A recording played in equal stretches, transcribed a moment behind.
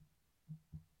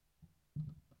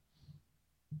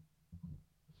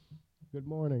Good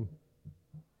morning.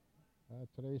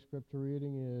 Today's scripture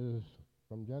reading is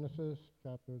from Genesis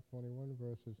chapter 21,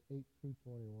 verses 8 through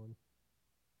 21.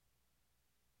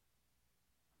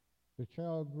 The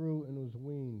child grew and was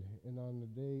weaned, and on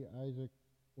the day Isaac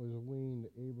was weaned,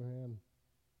 Abraham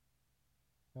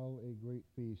held a great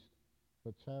feast.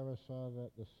 But Sarah saw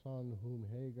that the son whom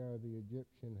Hagar the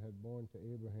Egyptian had borne to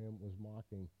Abraham was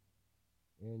mocking,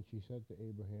 and she said to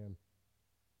Abraham,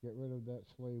 "Get rid of that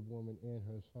slave woman and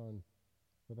her son,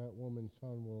 for that woman's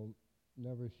son will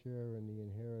never share in the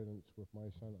inheritance with my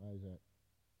son Isaac."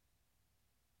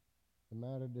 The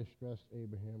matter distressed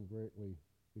Abraham greatly,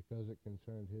 because it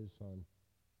concerned his son.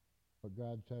 But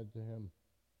God said to him,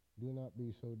 "Do not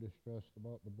be so distressed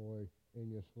about the boy and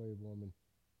your slave woman.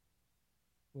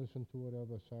 Listen to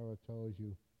whatever Sarah tells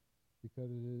you,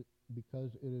 because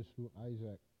it is through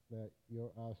Isaac that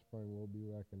your offspring will be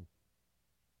reckoned.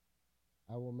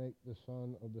 I will make the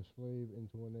son of the slave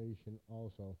into a nation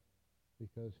also,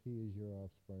 because he is your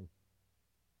offspring."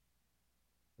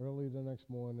 Early the next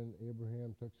morning,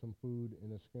 Abraham took some food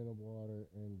and a skin of water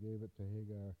and gave it to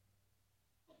Hagar.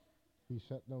 He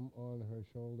set them on her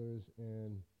shoulders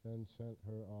and then sent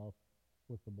her off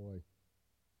with the boy.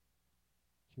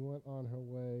 She went on her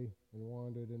way and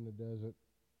wandered in the desert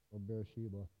of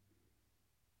Beersheba.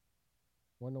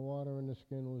 When the water in the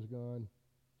skin was gone,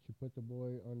 she put the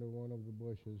boy under one of the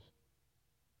bushes.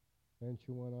 Then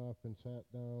she went off and sat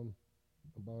down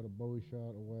about a bow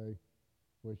shot away,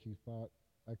 where she thought,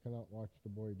 "I cannot watch the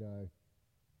boy die."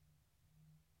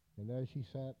 And as she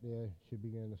sat there, she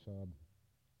began to sob.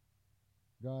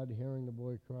 God, hearing the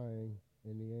boy crying,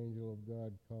 and the angel of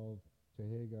God called to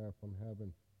Hagar from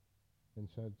heaven and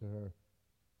said to her,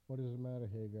 "What is the matter,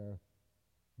 Hagar?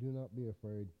 Do not be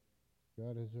afraid.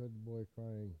 God has heard the boy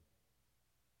crying,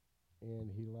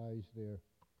 and he lies there,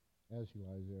 as he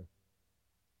lies there.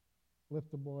 Lift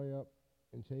the boy up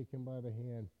and take him by the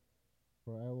hand,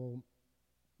 for I will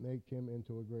make him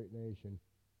into a great nation."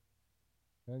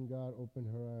 Then God opened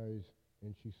her eyes,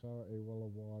 and she saw a well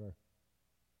of water.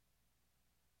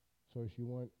 So she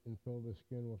went and filled the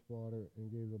skin with water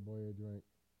and gave the boy a drink.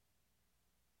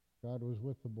 God was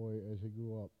with the boy as he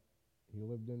grew up. He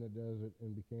lived in the desert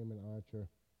and became an archer.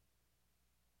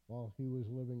 While he was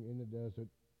living in the desert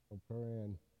of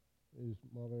Paran, his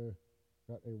mother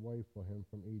got a wife for him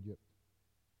from Egypt.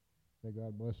 May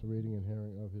God bless the reading and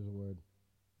hearing of his word.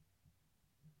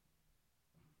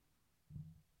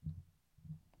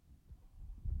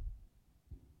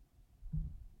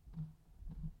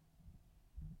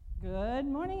 Good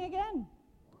morning again.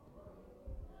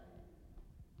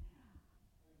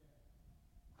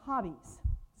 Hobbies.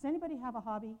 Does anybody have a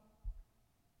hobby?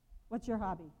 What's your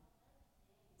hobby?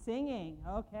 Singing.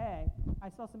 Okay. I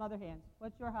saw some other hands.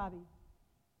 What's your hobby?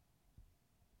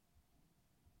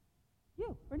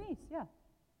 You, Bernice, yeah.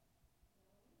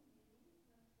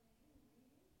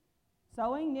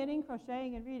 Sewing, knitting,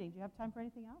 crocheting, and reading. Do you have time for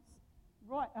anything else?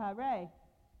 Ray?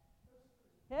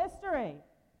 History.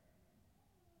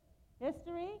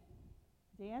 History,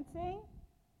 dancing.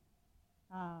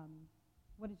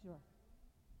 What is yours?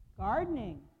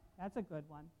 Gardening. That's a good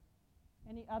one.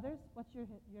 Any others? What's your?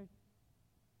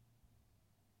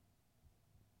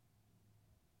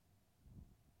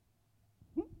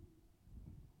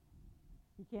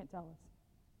 You can't tell us.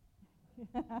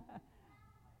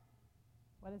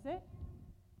 What is it?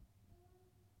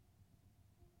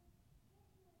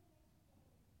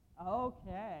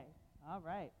 Okay. All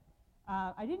right.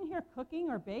 I didn't hear cooking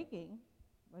or baking,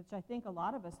 which I think a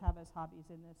lot of us have as hobbies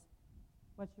in this.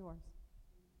 What's yours?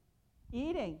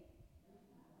 Eating.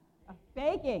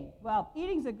 Baking. Well,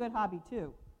 eating's a good hobby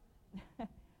too.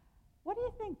 What do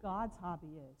you think God's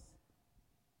hobby is?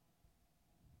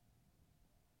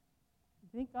 You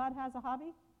think God has a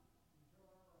hobby?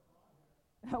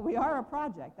 We are a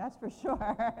project, that's for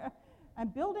sure.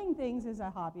 And building things is a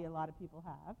hobby a lot of people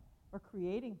have, or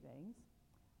creating things.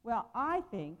 Well, I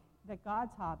think that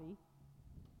God's hobby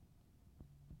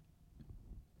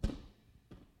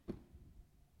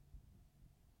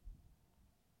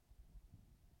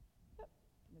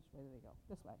which way do they go?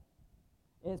 This way.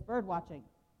 Is bird watching.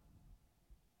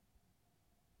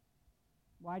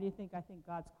 Why do you think I think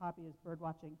God's hobby is bird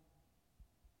watching?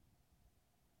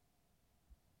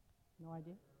 No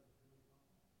idea?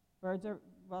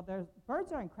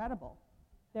 Birds are incredible.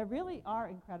 They really are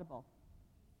incredible.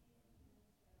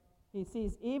 He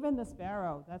sees even the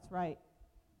sparrow. That's right.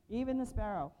 Even the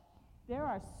sparrow. There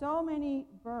are so many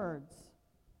birds.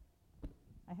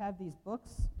 I have these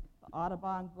books, the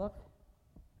Audubon book,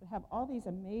 that have all these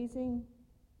amazing,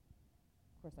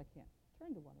 of course I can't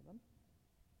turn to one of them,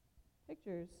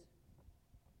 pictures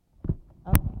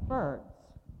of birds.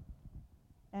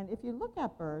 And if you look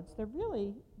at birds, they're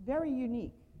really very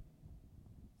unique.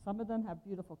 Some of them have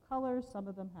beautiful colors. Some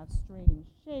of them have strange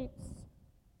shapes.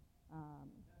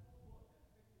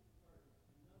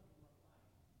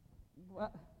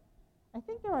 Well, I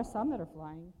think there are some that are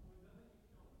flying.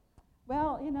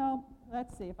 Well,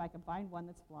 let's see if I can find one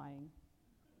that's flying.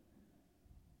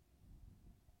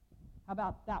 How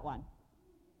about that one?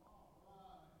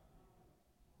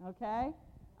 Okay?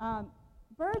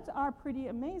 Birds are pretty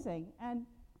amazing, and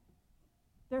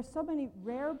there's so many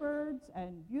rare birds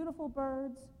and beautiful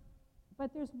birds,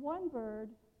 but there's one bird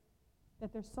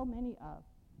that there's so many of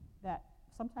that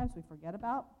sometimes we forget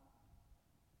about,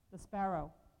 the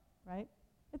sparrow, right?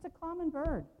 It's a common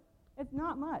bird. It's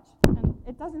not much, and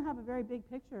it doesn't have a very big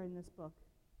picture in this book.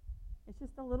 It's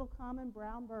just a little common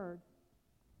brown bird.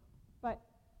 But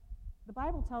the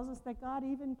Bible tells us that God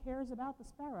even cares about the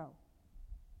sparrow,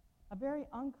 a very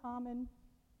uncommon,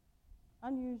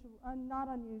 unusual, not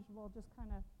unusual, just kind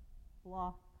of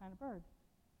blah kind of bird.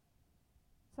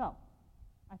 So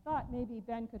I thought maybe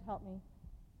Ben could help me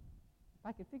if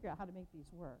I could figure out how to make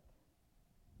these work.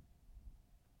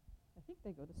 I think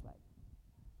they go this way,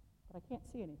 but I can't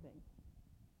see anything.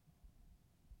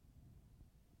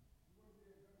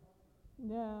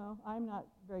 No, I'm not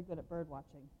very good at bird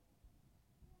watching.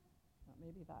 Well,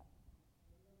 maybe that.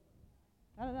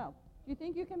 I don't know. Do you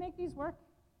think you can make these work?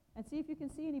 And see if you can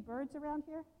see any birds around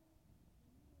here?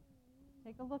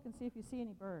 Take a look and see if you see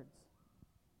any birds.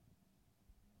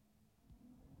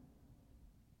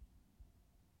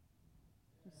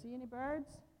 Do you see any birds?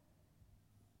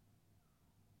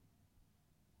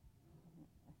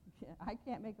 I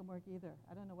can't make them work either.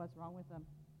 I don't know what's wrong with them.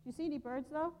 Do you see any birds,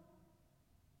 though?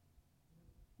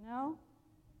 No?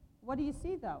 What do you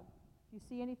see, though? Do you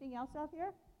see anything else out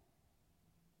here?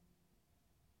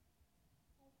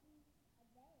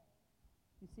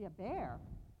 You see a bear?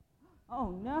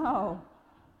 Oh, no.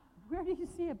 Where do you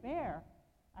see a bear?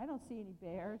 I don't see any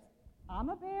bears. I'm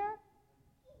a bear?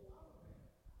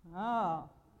 Oh.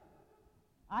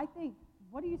 I think,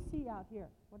 what do you see out here?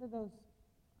 What are those?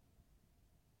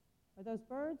 Are those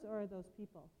birds or are those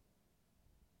people?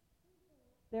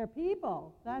 They're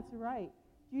people. That's right.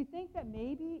 Do you think that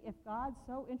maybe if God's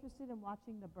so interested in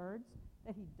watching the birds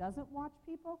that he doesn't watch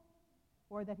people,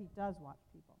 or that he does watch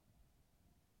people?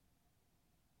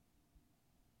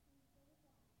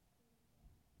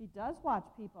 He does watch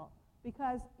people,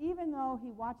 because even though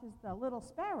he watches the little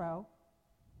sparrow,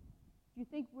 do you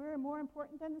think we're more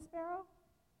important than the sparrow?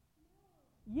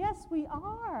 No. Yes, we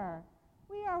are.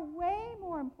 We are way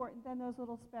more important than those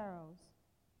little sparrows,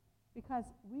 because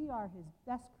we are his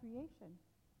best creation.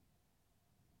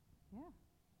 Yeah.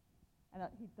 And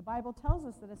the Bible tells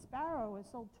us that a sparrow is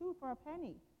sold 2 for a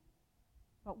penny,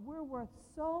 but we're worth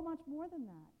so much more than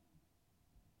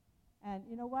that. And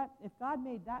you know what? If God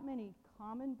made that many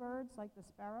common birds like the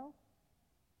sparrow,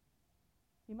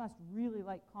 he must really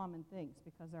like common things,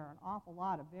 because there are an awful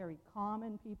lot of very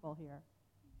common people here.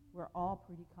 We're all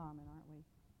pretty common, aren't we?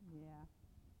 Yeah.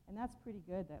 And that's pretty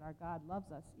good that our God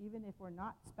loves us, even if we're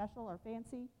not special or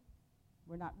fancy,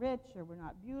 we're not rich or we're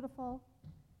not beautiful.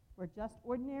 We're just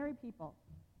ordinary people,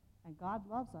 and God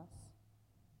loves us.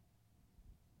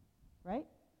 Right?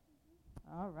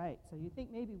 All right. So you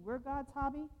think maybe we're God's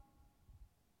hobby?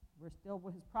 We're still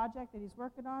with his project that he's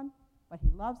working on, but he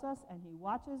loves us and he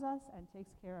watches us and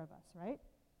takes care of us, right?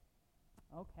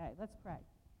 Okay, let's pray.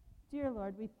 Dear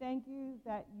Lord, we thank you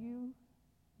that you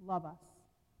love us,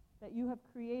 that you have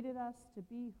created us to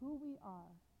be who we are.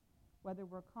 Whether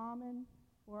we're common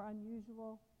or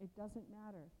unusual, it doesn't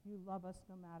matter. You love us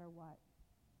no matter what.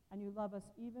 And you love us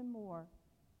even more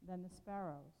than the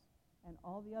sparrows and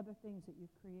all the other things that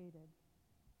you've created,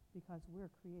 because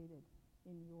we're created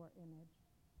in your image.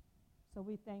 So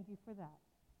we thank you for that,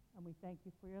 and we thank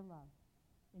you for your love.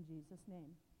 In Jesus' name,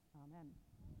 amen.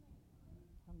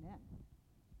 Amen.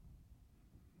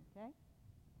 Okay,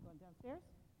 going downstairs?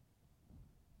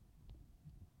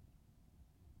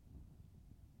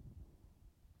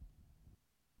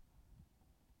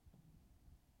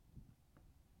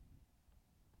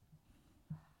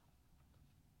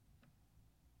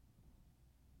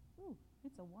 Ooh,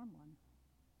 it's a warm one.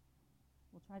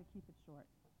 We'll try to keep it short.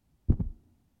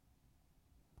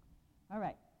 All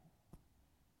right.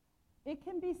 It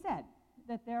can be said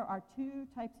that there are 2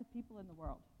 types of people in the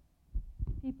world.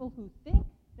 People who think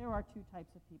there are 2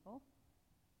 types of people,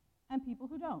 and people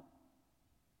who don't.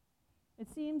 It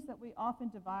seems that we often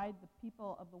divide the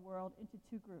people of the world into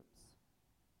 2 groups,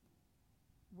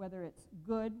 whether it's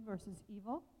good versus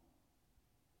evil,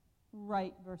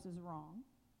 right versus wrong,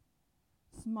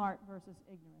 smart versus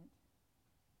ignorant.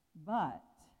 But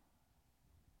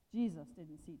Jesus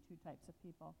didn't see two types of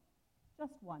people,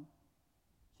 just one,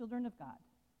 children of God.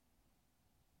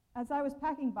 As I was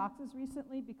packing boxes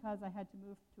recently because I had to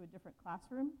move to a different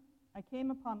classroom, I came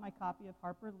upon my copy of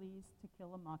Harper Lee's To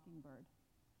Kill a Mockingbird.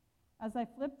 As I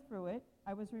flipped through it,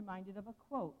 I was reminded of a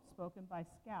quote spoken by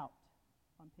Scout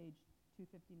on page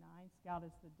 259. Scout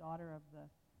is the daughter of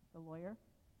the lawyer.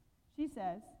 She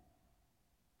says,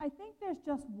 "I think there's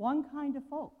just one kind of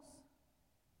folks.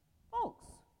 Folks."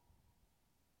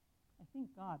 I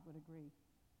think God would agree.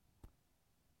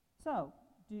 So,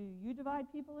 do you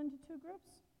divide people into two groups?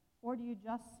 Or do you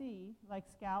just see, like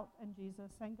Scout and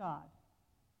Jesus and God,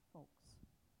 folks?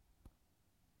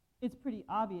 It's pretty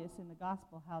obvious in the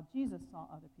gospel how Jesus saw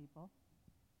other people.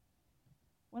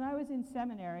 When I was in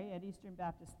seminary at Eastern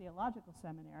Baptist Theological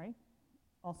Seminary,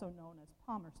 also known as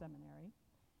Palmer Seminary,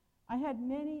 I had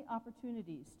many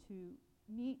opportunities to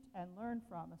meet and learn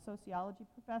from a sociology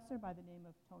professor by the name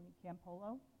of Tony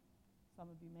Campolo. Some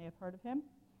of you may have heard of him.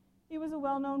 He was a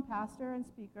well-known pastor and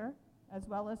speaker, as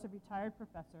well as a retired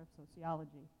professor of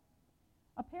sociology.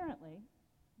 Apparently,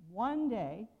 one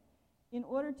day, in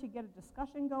order to get a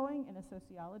discussion going in a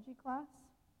sociology class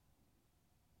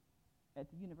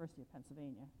at the University of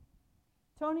Pennsylvania,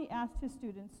 Tony asked his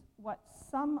students what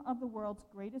some of the world's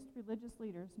greatest religious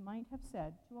leaders might have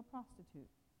said to a prostitute.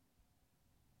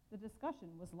 The discussion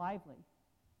was lively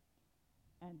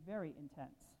and very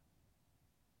intense.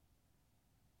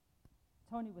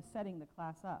 Tony was setting the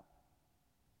class up,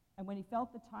 and when he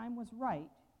felt the time was right,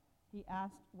 he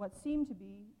asked what seemed to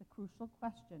be the crucial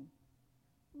question: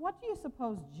 what do you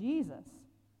suppose Jesus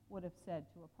would have said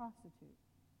to a prostitute?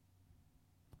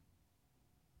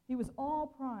 He was all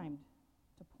primed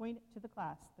to point to the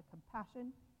class the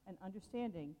compassion and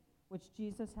understanding which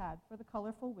Jesus had for the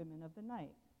colorful women of the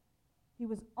night. He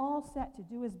was all set to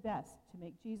do his best to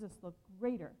make Jesus look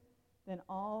greater than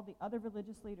all the other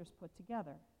religious leaders put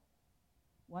together.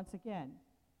 Once again,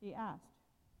 he asked,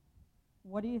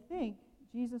 what do you think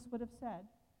Jesus would have said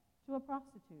to a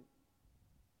prostitute?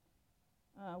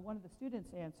 One of the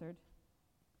students answered,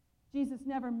 Jesus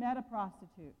never met a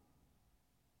prostitute.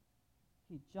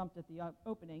 He jumped at the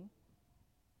opening.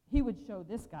 He would show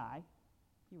this guy.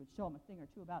 He would show him a thing or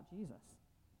two about Jesus.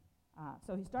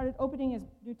 So he started opening his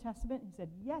New Testament. He said,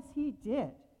 yes, he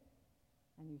did.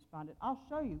 And he responded, I'll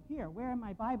show you. Here, where in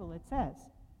my Bible it says.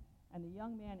 And the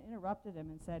young man interrupted him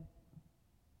and said,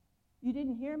 you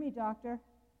didn't hear me, doctor.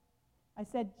 I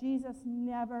said Jesus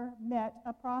never met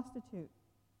a prostitute.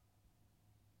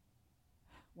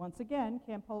 Once again,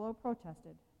 Campolo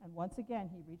protested, and once again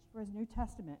he reached for his New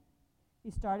Testament.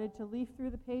 He started to leaf through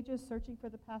the pages, searching for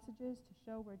the passages to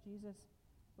show where Jesus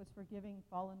was forgiving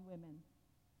fallen women.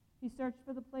 He searched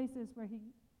for the places where he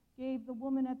gave the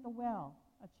woman at the well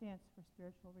a chance for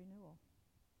spiritual renewal.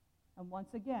 And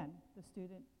once again, the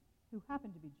student, who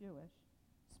happened to be Jewish,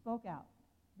 spoke out,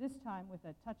 this time with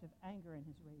a touch of anger in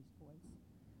his raised voice.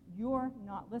 You're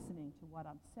not listening to what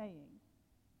I'm saying.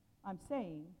 I'm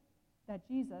saying that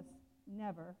Jesus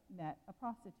never met a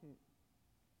prostitute.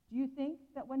 Do you think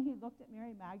that when he looked at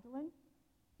Mary Magdalene,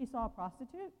 he saw a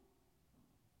prostitute?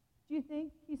 Do you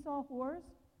think he saw whores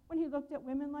when he looked at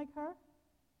women like her?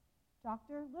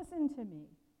 Doctor, listen to me.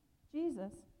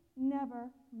 Jesus never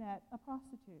met a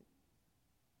prostitute.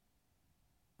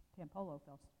 Campolo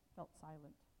felt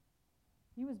silent.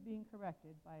 He was being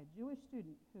corrected by a Jewish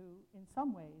student who, in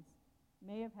some ways,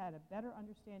 may have had a better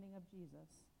understanding of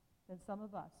Jesus than some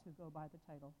of us who go by the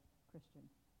title Christian.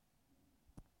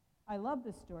 I love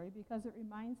this story because it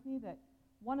reminds me that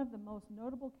one of the most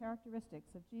notable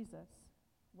characteristics of Jesus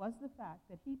was the fact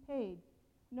that he paid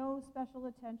no special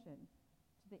attention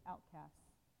to the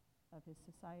outcasts of his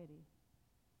society.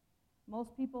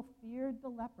 Most people feared the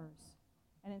lepers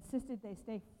and insisted they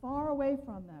stay far away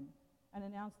from them and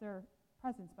announced their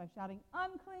presence by shouting,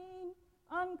 unclean,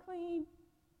 unclean.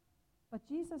 But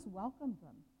Jesus welcomed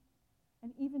them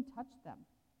and even touched them.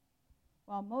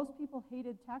 While most people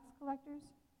hated tax collectors,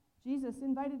 Jesus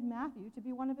invited Matthew to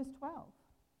be one of his 12.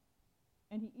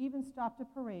 And he even stopped a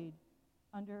parade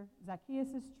under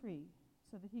Zacchaeus' tree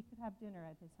so that he could have dinner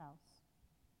at his house.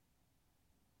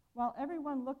 While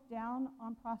everyone looked down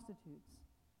on prostitutes,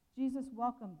 Jesus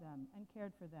welcomed them and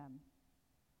cared for them.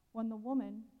 When the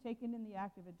woman taken in the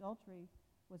act of adultery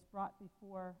was brought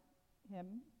before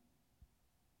him,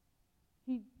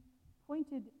 he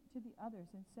pointed to the others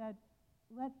and said,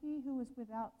 let he who is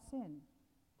without sin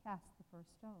cast the first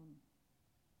stone.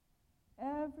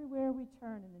 Everywhere we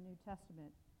turn in the New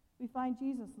Testament, we find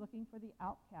Jesus looking for the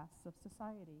outcasts of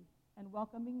society and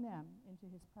welcoming them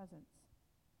into his presence.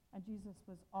 And Jesus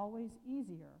was always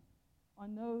easier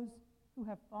on those who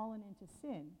have fallen into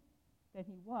sin than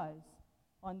he was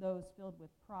on those filled with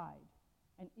pride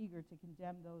and eager to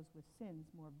condemn those with sins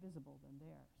more visible than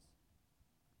theirs.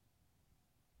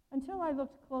 Until I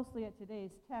looked closely at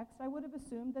today's text, I would have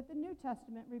assumed that the New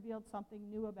Testament revealed something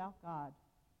new about God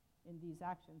in these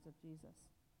actions of Jesus.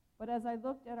 But as I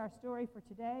looked at our story for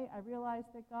today, I realized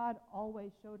that God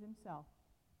always showed himself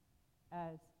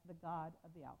as the God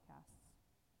of the outcasts.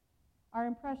 Our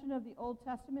impression of the Old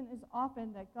Testament is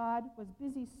often that God was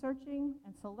busy searching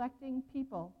and selecting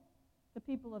people, the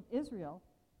people of Israel,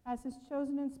 as his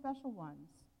chosen and special ones,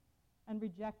 and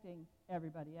rejecting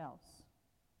everybody else.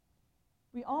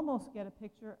 We almost get a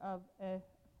picture of a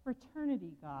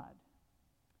fraternity God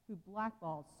who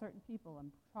blackballs certain people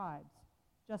and tribes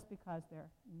just because they're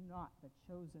not the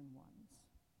chosen ones.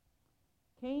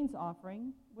 Cain's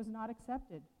offering was not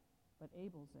accepted, but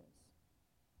Abel's is.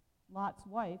 Lot's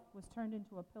wife was turned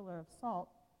into a pillar of salt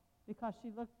because she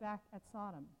looked back at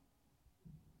Sodom.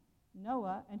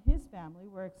 Noah and his family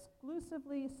were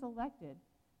exclusively selected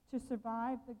to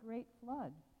survive the great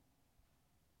flood.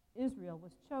 Israel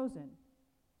was chosen,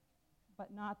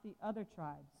 but not the other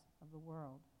tribes of the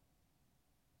world.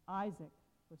 Isaac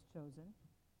was chosen,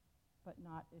 but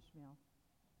not Ishmael.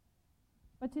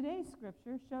 But today's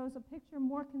scripture shows a picture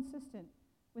more consistent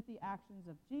with the actions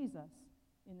of Jesus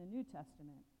in the New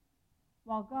Testament.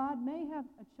 While God may have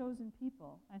a chosen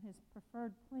people and his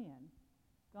preferred plan,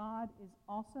 God is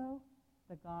also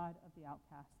the God of the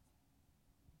outcasts.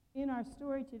 In our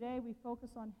story today, we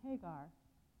focus on Hagar,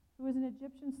 who is an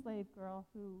Egyptian slave girl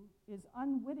who is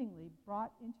unwittingly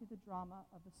brought into the drama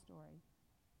of the story.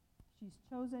 She's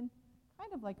chosen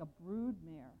kind of like a brood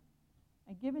mare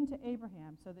and given to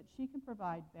Abraham so that she can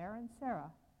provide barren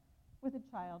Sarah with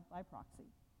a child by proxy.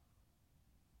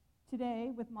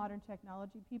 Today, with modern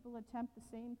technology, people attempt the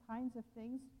same kinds of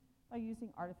things by using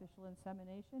artificial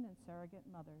insemination and surrogate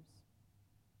mothers.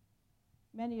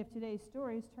 Many of today's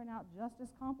stories turn out just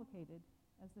as complicated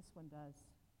as this one does.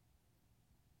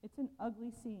 It's an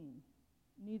ugly scene.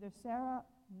 Neither Sarah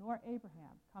nor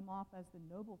Abraham come off as the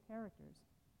noble characters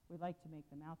we like to make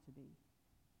them out to be.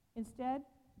 Instead,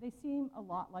 they seem a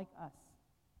lot like us,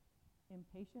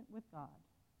 impatient with God.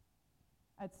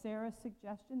 At Sarah's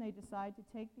suggestion, they decide to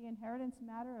take the inheritance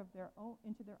matter of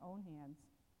into their own hands.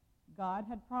 God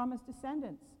had promised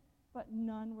descendants, but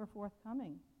none were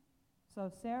forthcoming.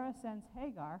 So Sarah sends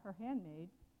Hagar, her handmaid,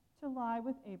 to lie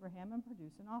with Abraham and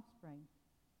produce an offspring.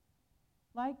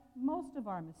 Like most of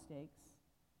our mistakes,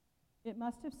 it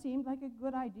must have seemed like a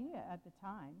good idea at the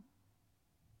time,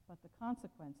 but the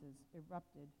consequences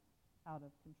erupted out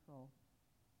of control.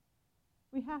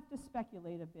 We have to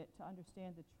speculate a bit to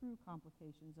understand the true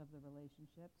complications of the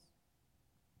relationships.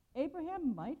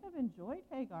 Abraham might have enjoyed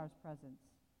Hagar's presence,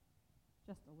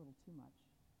 just a little too much.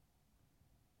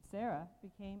 Sarah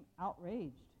became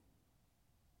outraged,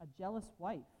 a jealous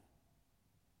wife.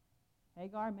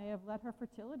 Hagar may have let her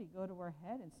fertility go to her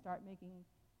head and start making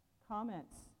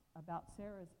comments about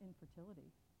Sarah's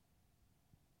infertility.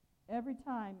 Every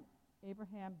time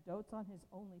Abraham dotes on his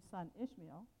only son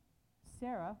Ishmael,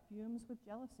 Sarah fumes with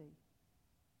jealousy.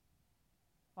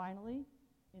 Finally,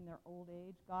 in their old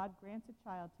age, God grants a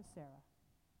child to Sarah,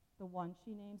 the one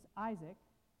she names Isaac,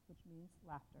 which means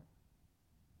laughter.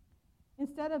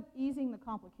 Instead of easing the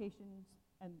complications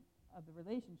of the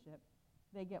relationship,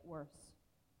 they get worse.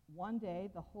 One day,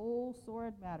 the whole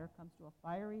sordid matter comes to a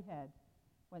fiery head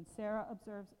when Sarah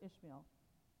observes Ishmael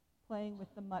playing with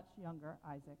the much younger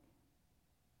Isaac.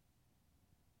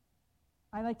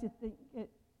 I like to think it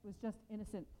was just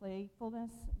innocent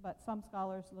playfulness, but some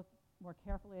scholars look more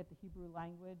carefully at the Hebrew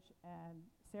language, and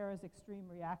Sarah's extreme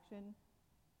reaction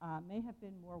may have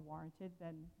been more warranted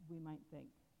than we might think.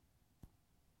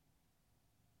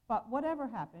 But whatever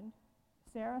happened,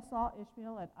 Sarah saw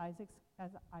Ishmael as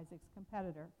Isaac's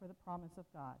competitor for the promise of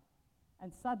God,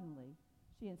 and suddenly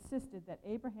she insisted that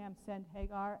Abraham send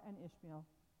Hagar and Ishmael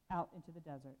out into the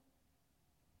desert.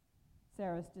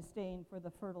 Sarah's disdain for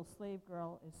the fertile slave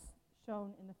girl is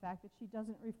shown in the fact that she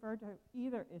doesn't refer to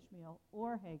either Ishmael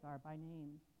or Hagar by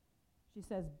name. She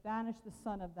says, "Banish the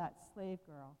son of that slave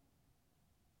girl."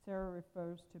 Sarah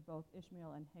refers to both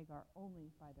Ishmael and Hagar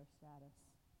only by their status.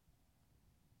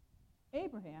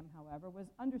 Abraham, however, was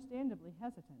understandably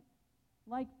hesitant.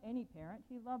 Like any parent,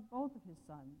 he loved both of his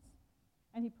sons,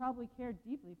 and he probably cared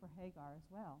deeply for Hagar as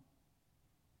well.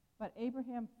 But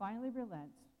Abraham finally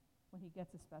relents when he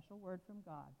gets a special word from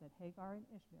God that Hagar and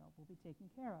Ishmael will be taken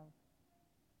care of.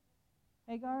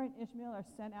 Hagar and Ishmael are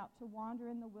sent out to wander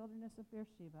in the wilderness of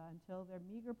Beersheba until their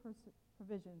meager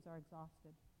provisions are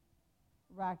exhausted.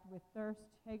 Racked with thirst,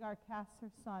 Hagar casts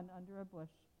her son under a bush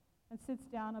and sits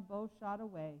down a bow shot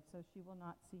away so she will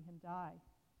not see him die.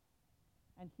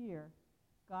 And here,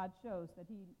 God shows that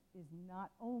he is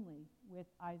not only with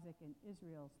Isaac and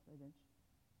Israel's lineage.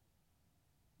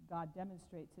 God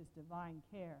demonstrates his divine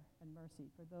care and mercy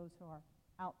for those who are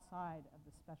outside of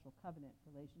the special covenant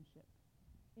relationship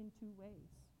in two ways.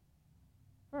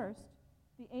 First,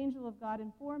 the angel of God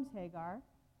informs Hagar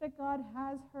that God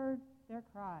has heard their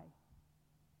cry,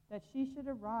 that she should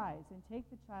arise and take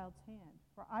the child's hand,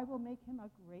 for I will make him a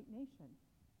great nation.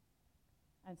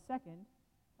 And second,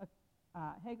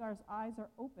 Hagar's eyes are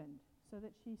opened so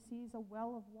that she sees a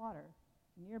well of water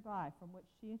nearby from which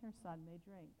she and her son may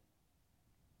drink.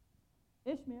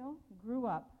 Ishmael grew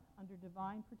up under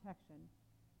divine protection,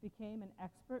 became an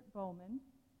expert bowman,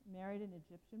 married an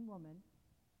Egyptian woman,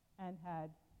 and had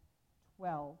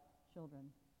 12 children,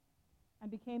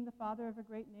 and became the father of a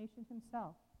great nation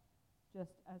himself,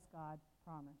 just as God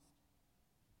promised.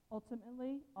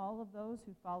 Ultimately, all of those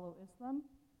who follow Islam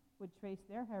would trace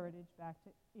their heritage back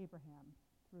to Abraham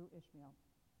through Ishmael.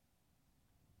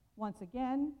 Once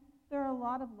again, there are a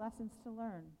lot of lessons to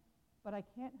learn, but I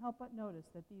can't help but notice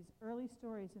that these early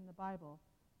stories in the Bible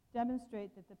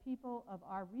demonstrate that the people of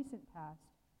our recent past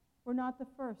were not the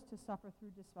first to suffer through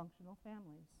dysfunctional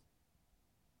families.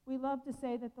 We love to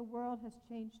say that the world has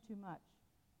changed too much,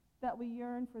 that we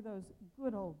yearn for those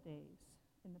good old days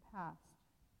in the past,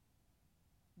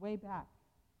 way back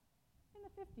in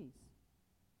the 50s,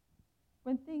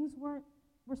 when things were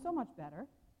so much better,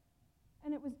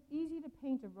 and it was easy to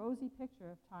paint a rosy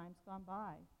picture of times gone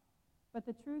by. But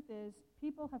the truth is,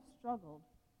 people have struggled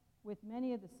with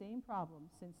many of the same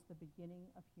problems since the beginning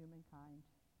of humankind.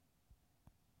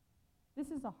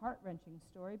 This is a heart-wrenching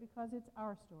story because it's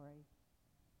our story.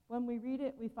 When we read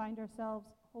it, we find ourselves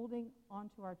holding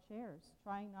onto our chairs,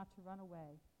 trying not to run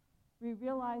away. We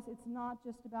realize it's not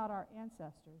just about our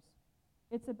ancestors.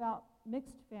 It's about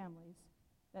mixed families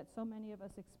that so many of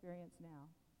us experience now.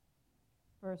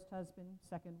 First husband,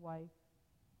 second wife,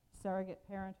 surrogate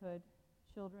parenthood,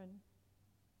 children,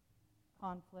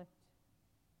 conflict.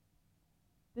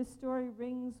 This story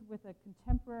rings with a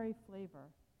contemporary flavor,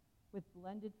 with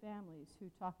blended families who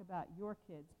talk about your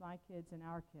kids, my kids, and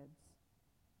our kids.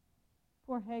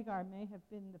 Poor Hagar may have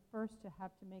been the first to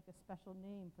have to make a special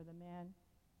name for the man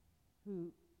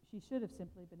who she should have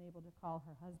simply been able to call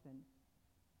her husband.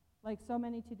 Like so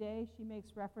many today, she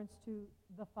makes reference to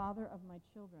the father of my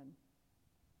children.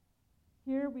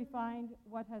 Here we find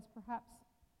what has perhaps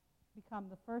become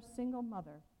the first single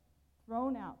mother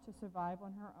thrown out to survive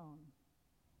on her own.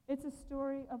 It's a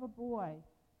story of a boy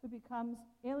who becomes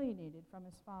alienated from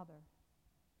his father.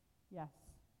 Yes,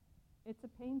 it's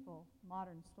a painful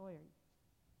modern story.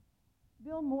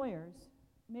 Bill Moyers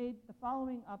made the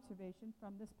following observation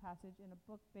from this passage in a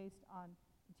book based on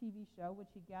the TV show, which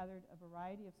he gathered a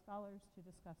variety of scholars to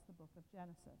discuss the book of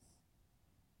Genesis.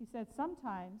 He said,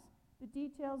 sometimes the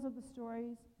details of the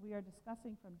stories we are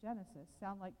discussing from Genesis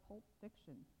sound like pulp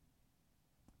fiction.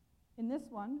 In this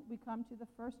one, we come to the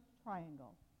first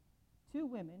triangle. Two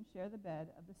women share the bed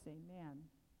of the same man.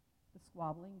 The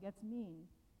squabbling gets mean.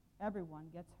 Everyone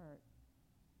gets hurt.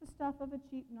 The stuff of a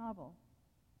cheap novel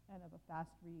and of a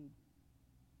fast read.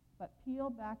 But peel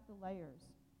back the layers,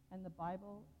 and the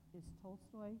Bible is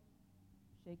Tolstoy,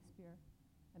 Shakespeare,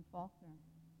 and Faulkner.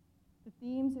 The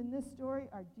themes in this story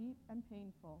are deep and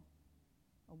painful.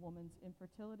 A woman's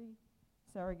infertility,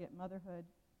 surrogate motherhood,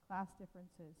 class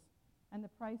differences, and the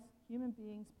price human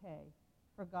beings pay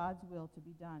for God's will to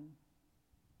be done.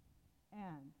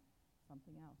 And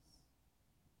something else.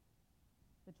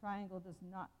 The triangle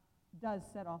does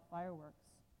set off fireworks,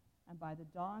 and by the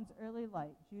dawn's early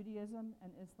light, Judaism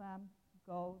and Islam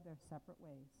go their separate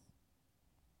ways.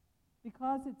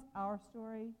 Because it's our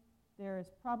story, there is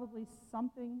probably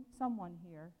someone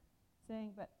here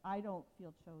saying, but I don't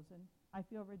feel chosen. I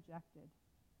feel rejected,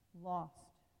 lost,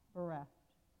 bereft.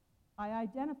 I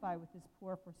identify with this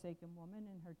poor forsaken woman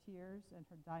in her tears and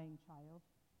her dying child.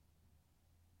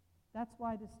 That's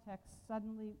why this text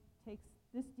suddenly takes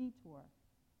this detour,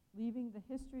 leaving the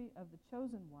history of the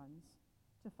chosen ones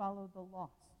to follow the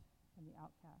lost and the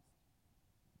outcast.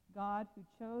 God, who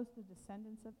chose the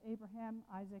descendants of Abraham,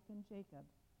 Isaac, and Jacob,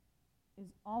 is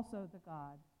also the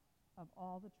God of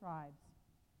all the tribes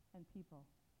and people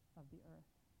of the earth.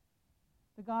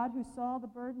 The God who saw the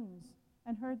burdens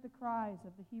and heard the cries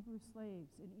of the Hebrew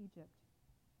slaves in Egypt.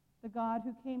 The God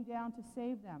who came down to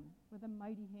save them with a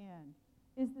mighty hand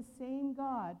is the same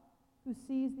God who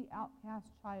sees the outcast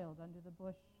child under the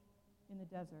bush in the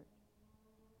desert,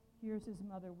 hears his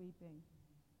mother weeping,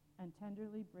 and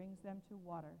tenderly brings them to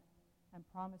water and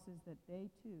promises that they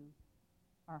too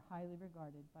are highly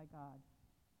regarded by God.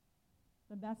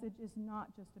 The message is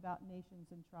not just about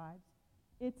nations and tribes.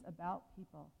 It's about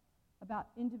people, about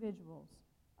individuals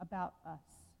about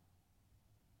us.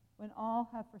 When all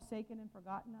have forsaken and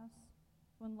forgotten us,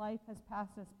 when life has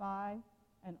passed us by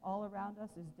and all around us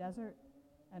is desert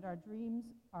and our dreams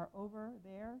are over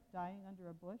there dying under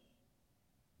a bush,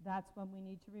 that's when we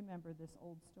need to remember this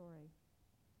old story.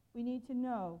 We need to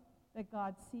know that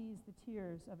God sees the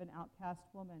tears of an outcast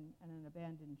woman and an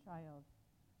abandoned child.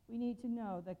 We need to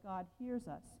know that God hears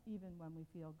us even when we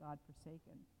feel God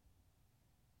forsaken.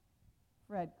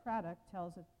 Fred Craddock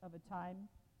tells of a time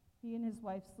he and his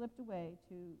wife slipped away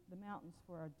to the mountains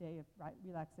for a day of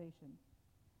relaxation.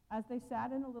 As they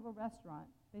sat in a little restaurant,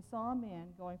 they saw a man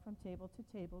going from table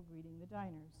to table greeting the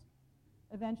diners.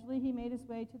 Eventually, he made his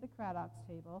way to the Craddock's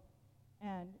table,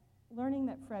 and learning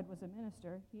that Fred was a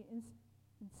minister, he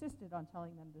insisted on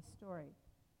telling them this story.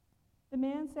 The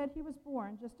man said he was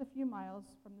born just a few miles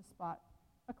from the spot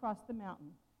across the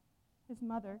mountain. His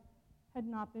mother had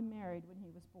not been married when he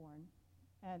was born,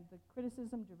 and the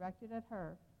criticism directed at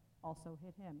her also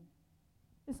hit him.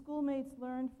 His schoolmates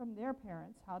learned from their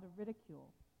parents how to ridicule,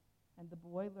 and the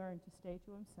boy learned to stay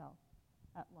to himself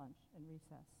at lunch and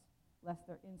recess, lest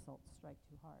their insults strike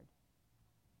too hard.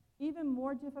 Even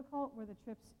more difficult were the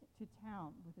trips to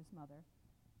town with his mother,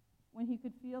 when he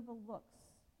could feel the looks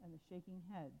and the shaking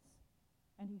heads,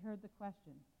 and he heard the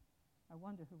question, "I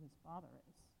wonder who his father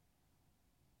is."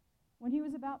 When he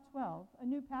was about 12, a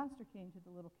new pastor came to the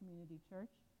little community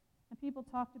church, and people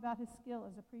talked about his skill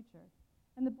as a preacher,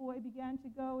 and the boy began to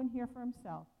go and hear for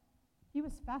himself. He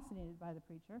was fascinated by the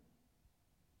preacher,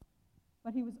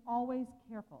 but he was always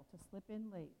careful to slip in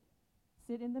late,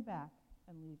 sit in the back,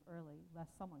 and leave early,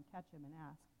 lest someone catch him and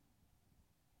ask,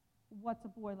 "What's a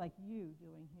boy like you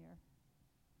doing here?"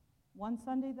 One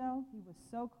Sunday, though, he was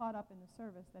so caught up in the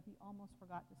service that he almost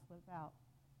forgot to slip out,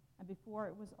 and before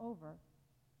it was over,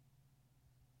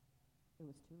 it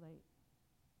was too late.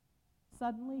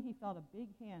 Suddenly, he felt a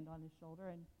big hand on his shoulder,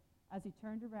 and as he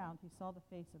turned around, he saw the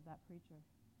face of that preacher.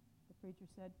 The preacher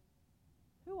said,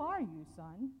 "Who are you,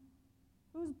 son?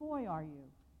 Whose boy are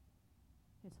you?"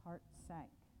 His heart sank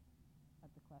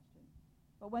at the question.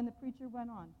 But when the preacher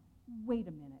went on, "Wait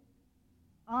a minute.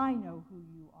 I know who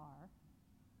you are.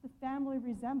 The family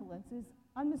resemblance is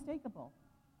unmistakable.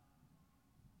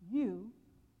 You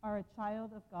are a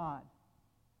child of God."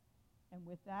 And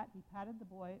with that, he patted the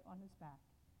boy on his back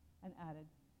and added,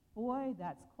 "Boy,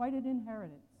 that's quite an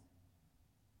inheritance.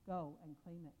 Go and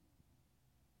claim it."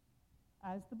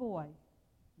 As the boy,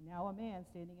 now a man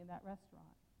standing in that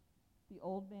restaurant, the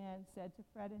old man said to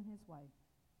Fred and his wife,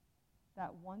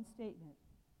 "That one statement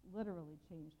literally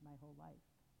changed my whole life."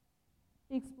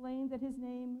 He explained that his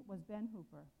name was Ben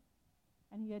Hooper,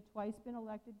 and he had twice been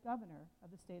elected governor of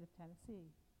the state of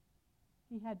Tennessee.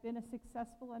 He had a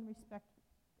successful and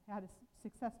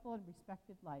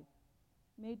respected life,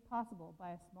 made possible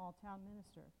by a small-town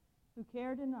minister who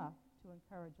cared enough to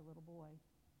encourage a little boy.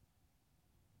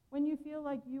 When you feel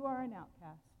like you are an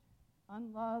outcast,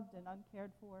 unloved and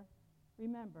uncared for,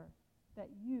 remember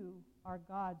that you are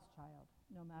God's child,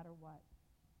 no matter what.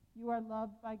 You are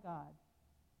loved by God,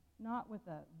 not with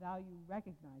a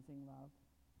value-recognizing love,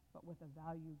 but with a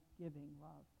value-giving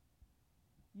love.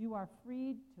 You are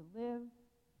freed to live,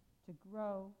 to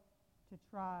grow, to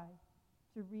try,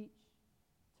 to reach,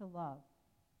 to love.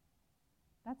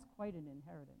 That's quite an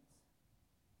inheritance.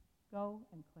 Go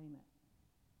and claim it.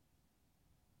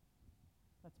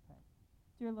 Let's pray.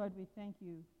 Dear Lord, we thank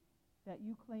you that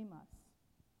you claim us,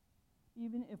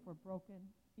 even if we're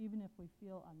broken, even if we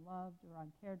feel unloved or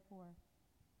uncared for.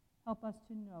 Help us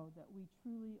to know that we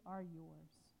truly are yours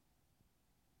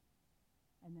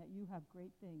and that you have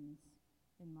great things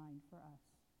in mind for us.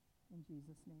 In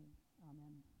Jesus' name,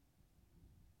 amen.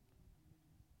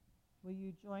 Will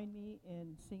you join me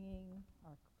in singing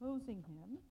our closing hymn?